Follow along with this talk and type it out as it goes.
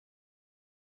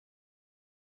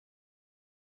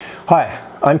Hi,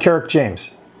 I'm Kerrick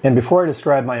James, and before I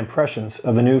describe my impressions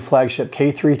of the new flagship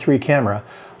K-3 camera,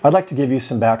 I'd like to give you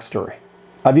some backstory.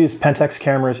 I've used Pentax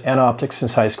cameras and optics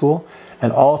since high school,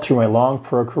 and all through my long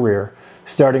pro career,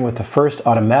 starting with the first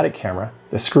automatic camera,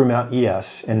 the screw mount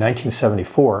ES in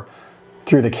 1974,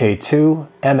 through the K2,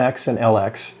 MX, and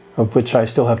LX, of which I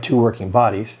still have two working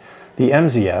bodies, the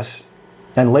MZS,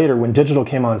 and later when digital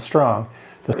came on strong,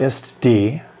 the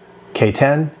IST-D,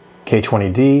 K10,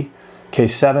 K20D,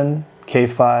 K7,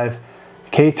 K5,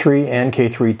 K3 and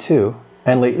K3 II,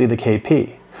 and lately the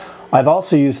KP. I've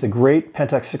also used the great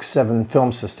PENTAX 6.7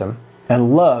 film system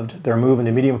and loved their move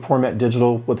into medium format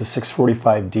digital with the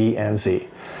 645D and Z.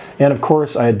 And of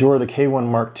course, I adore the K1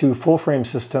 Mark II full frame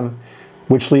system,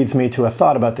 which leads me to a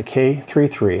thought about the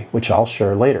K-3, which I'll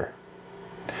share later.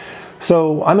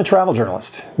 So I'm a travel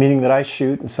journalist, meaning that I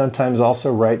shoot and sometimes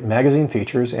also write magazine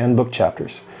features and book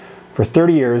chapters. For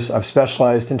 30 years, I've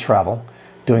specialized in travel,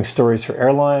 doing stories for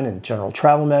airline and general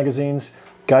travel magazines,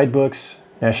 guidebooks,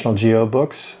 National Geo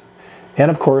books,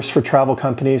 and of course for travel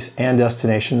companies and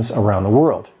destinations around the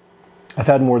world. I've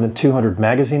had more than 200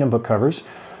 magazine and book covers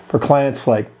for clients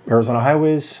like Arizona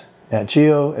Highways, Nat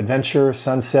Geo, Adventure,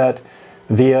 Sunset,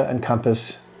 Via and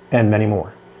Compass, and many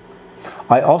more.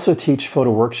 I also teach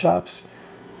photo workshops,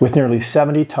 with nearly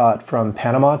 70 taught from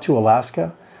Panama to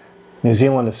Alaska, New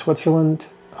Zealand to Switzerland,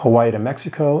 Hawaii to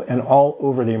Mexico, and all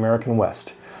over the American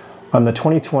West. I'm the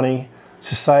 2020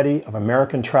 Society of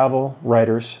American Travel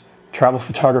Writers Travel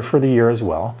Photographer of the Year as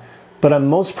well, but I'm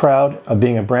most proud of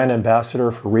being a brand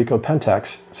ambassador for Ricoh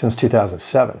Pentax since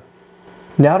 2007.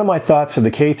 Now to my thoughts of the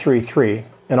K-3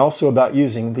 and also about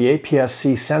using the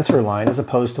APS-C sensor line as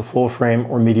opposed to full frame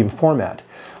or medium format.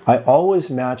 I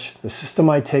always match the system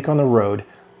I take on the road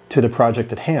to the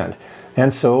project at hand,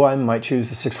 and so I might choose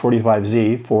the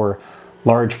 645Z for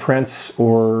large prints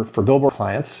or for billboard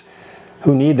clients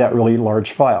who need that really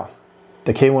large file.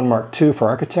 The K1 Mark II for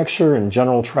architecture and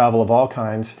general travel of all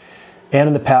kinds, and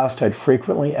in the past I'd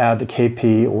frequently add the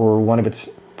KP or one of its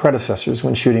predecessors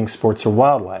when shooting sports or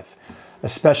wildlife,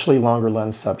 especially longer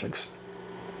lens subjects.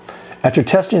 After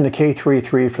testing the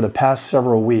K-3 for the past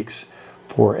several weeks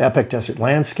for epic desert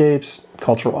landscapes,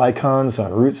 cultural icons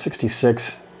on Route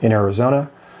 66 in Arizona,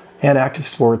 and active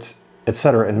sports,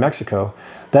 etc. in Mexico,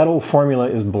 that old formula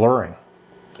is blurring.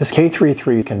 This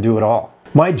K-3 can do it all.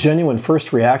 My genuine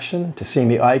first reaction to seeing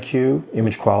the IQ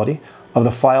image quality of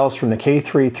the files from the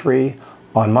K-3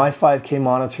 on my 5K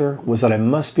monitor was that I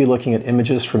must be looking at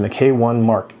images from the K1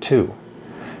 Mark II.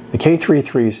 The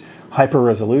K-3's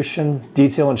hyper-resolution,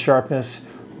 detail and sharpness,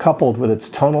 coupled with its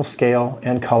tonal scale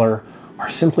and color, are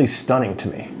simply stunning to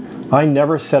me. I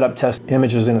never set up test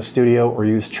images in a studio or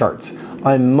use charts.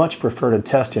 I much prefer to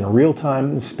test in real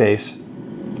time and space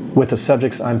with the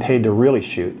subjects I'm paid to really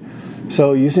shoot.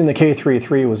 So using the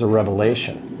K-3 was a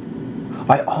revelation.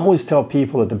 I always tell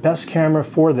people that the best camera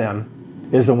for them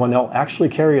is the one they'll actually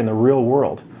carry in the real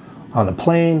world, on the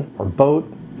plane or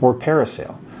boat or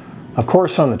parasail. Of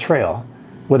course on the trail,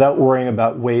 without worrying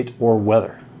about weight or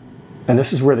weather. And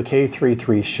this is where the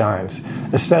K-3 shines,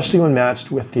 especially when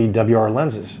matched with the WR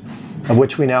lenses, of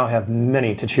which we now have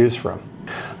many to choose from.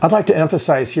 I'd like to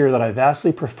emphasize here that I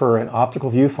vastly prefer an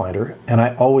optical viewfinder, and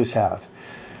I always have.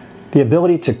 The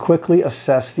ability to quickly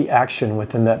assess the action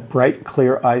within that bright,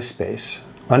 clear eye space,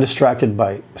 undistracted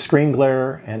by screen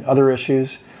glare and other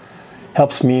issues,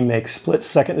 helps me make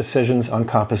split-second decisions on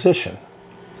composition.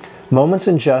 Moments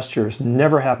and gestures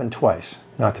never happen twice,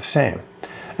 not the same.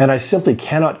 And I simply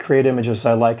cannot create images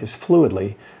I like as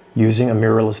fluidly using a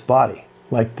mirrorless body,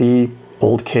 like the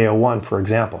old K01 for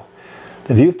example.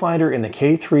 The viewfinder in the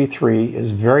K-3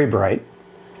 is very bright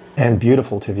and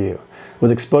beautiful to view,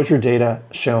 with exposure data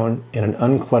shown in an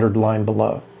uncluttered line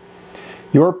below.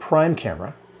 Your prime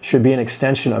camera should be an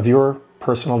extension of your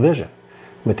personal vision,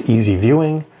 with easy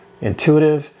viewing,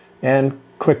 intuitive, and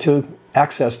quick to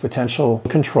access potential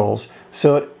controls,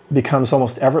 so it becomes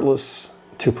almost effortless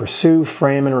to pursue,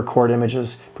 frame, and record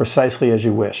images precisely as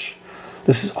you wish.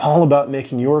 This is all about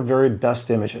making your very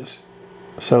best images.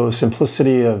 So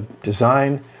simplicity of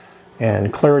design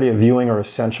and clarity of viewing are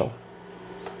essential.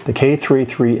 The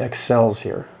K-3 excels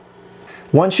here.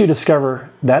 Once you discover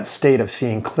that state of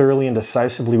seeing clearly and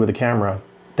decisively with the camera,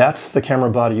 that's the camera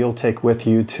body you'll take with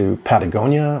you to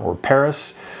Patagonia or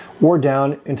Paris, or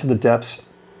down into the depths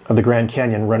of the Grand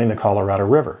Canyon running the Colorado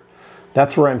River.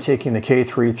 That's where I'm taking the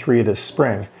K-3 this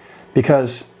spring,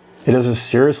 because it is a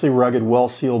seriously rugged,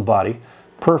 well-sealed body,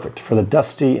 perfect for the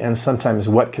dusty and sometimes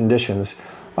wet conditions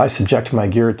I subject my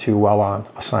gear to while on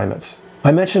assignments.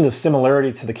 I mentioned a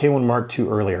similarity to the K1 Mark II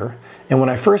earlier, and when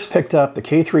I first picked up the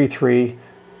K-3,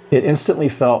 it instantly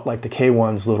felt like the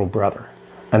K1's little brother.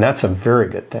 and that's a very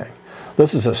good thing.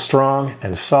 This is a strong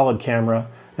and solid camera,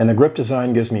 and the grip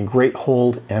design gives me great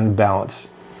hold and balance.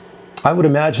 I would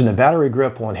imagine the battery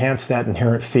grip will enhance that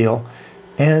inherent feel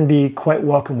and be quite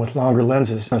welcome with longer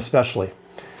lenses especially.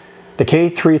 The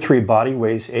K-3 body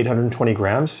weighs 820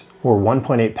 grams or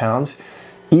 1.8 pounds,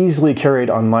 easily carried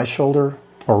on my shoulder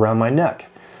or around my neck,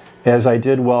 as I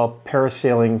did while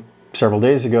parasailing several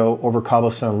days ago over Cabo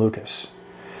San Lucas.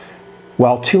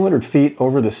 While 200 feet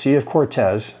over the Sea of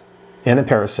Cortez in a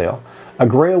parasail, a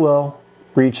gray whale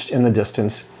reached in the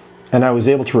distance, and I was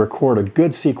able to record a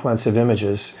good sequence of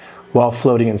images while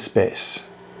floating in space.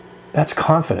 That's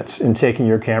confidence in taking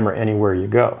your camera anywhere you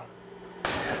go.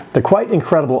 The quite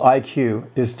incredible IQ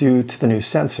is due to the new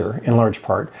sensor, in large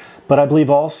part, but I believe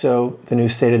also the new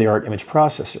state-of-the-art image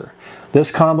processor.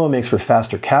 This combo makes for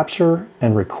faster capture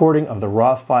and recording of the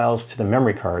raw files to the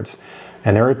memory cards,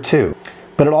 and there are two.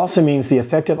 But it also means the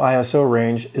effective ISO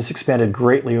range is expanded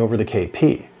greatly over the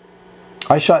KP.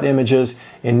 I shot images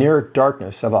in near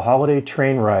darkness of a holiday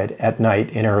train ride at night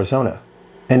in Arizona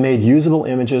and made usable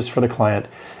images for the client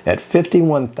at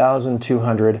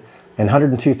 51,200 and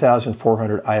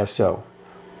 102,400 ISO.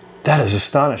 That is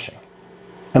astonishing.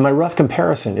 And my rough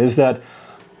comparison is that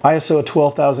ISO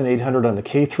 12,800 on the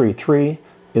K3 III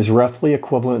is roughly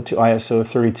equivalent to ISO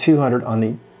 3200 on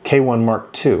the K1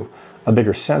 Mark II, a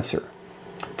bigger sensor.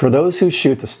 For those who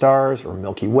shoot the stars or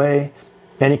Milky Way,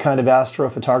 any kind of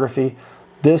astrophotography,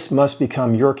 this must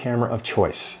become your camera of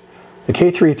choice. The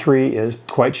K3 III is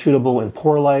quite shootable in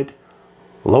poor light,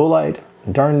 low light,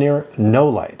 and darn near no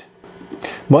light.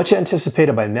 Much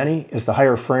anticipated by many is the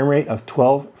higher frame rate of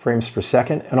 12 frames per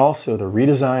second and also the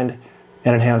redesigned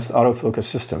and enhanced autofocus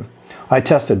system. I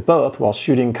tested both while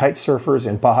shooting kite surfers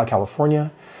in Baja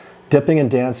California, dipping and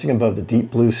dancing above the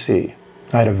deep blue sea.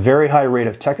 I had a very high rate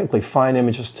of technically fine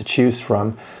images to choose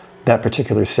from that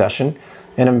particular session,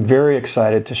 and I'm very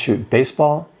excited to shoot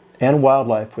baseball and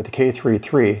wildlife with the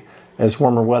K3 III as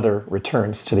warmer weather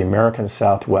returns to the American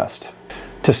Southwest.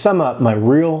 To sum up my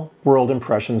real-world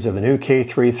impressions of the new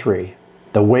K3 III,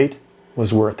 the wait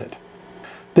was worth it.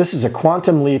 This is a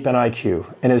quantum leap in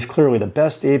IQ and is clearly the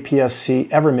best APS-C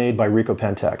ever made by Ricoh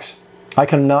Pentax. I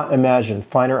cannot imagine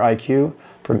finer IQ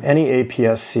from any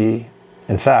APS-C,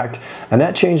 in fact, and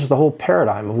that changes the whole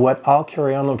paradigm of what I'll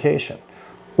carry on location,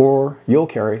 or you'll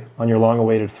carry on your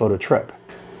long-awaited photo trip.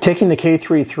 Taking the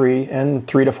K3 III and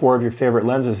 3 to 4 of your favorite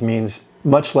lenses means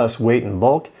much less weight and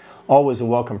bulk, always a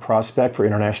welcome prospect for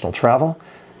international travel.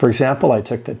 For example, I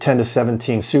took the 10 to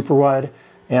 17 super wide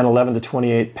and 11 to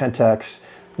 28 Pentax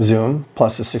zoom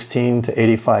plus a 16 to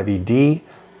 85 ED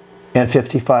and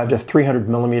 55 to 300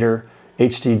 millimeter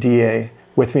HDDA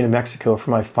with me to Mexico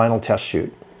for my final test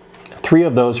shoot. 3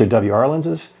 of those are WR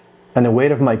lenses, and the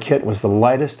weight of my kit was the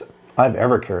lightest I've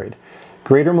ever carried.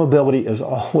 Greater mobility is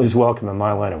always welcome in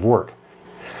my line of work.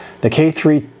 The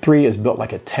K3 III is built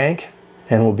like a tank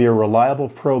and will be a reliable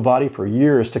pro body for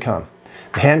years to come.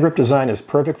 The hand grip design is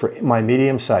perfect for my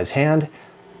medium-sized hand,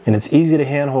 and it's easy to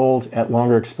handhold at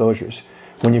longer exposures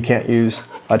when you can't use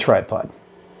a tripod.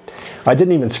 I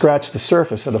didn't even scratch the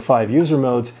surface of the 5 user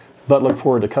modes, but look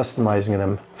forward to customizing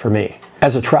them for me.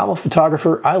 As a travel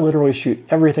photographer, I literally shoot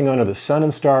everything under the sun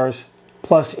and stars,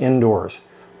 plus indoors,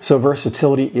 so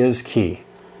versatility is key.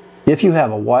 If you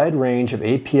have a wide range of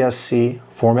APS-C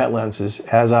format lenses,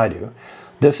 as I do,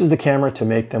 this is the camera to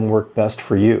make them work best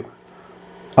for you.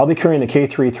 I'll be carrying the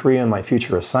K3 III on my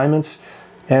future assignments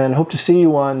and hope to see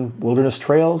you on wilderness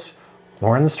trails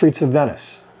or in the streets of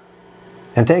Venice.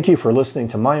 And thank you for listening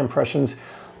to my impressions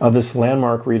of this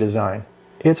landmark redesign.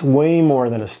 It's way more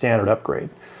than a standard upgrade.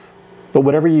 But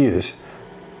whatever you use,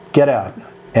 get out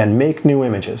and make new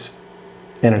images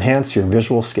and enhance your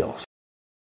visual skills.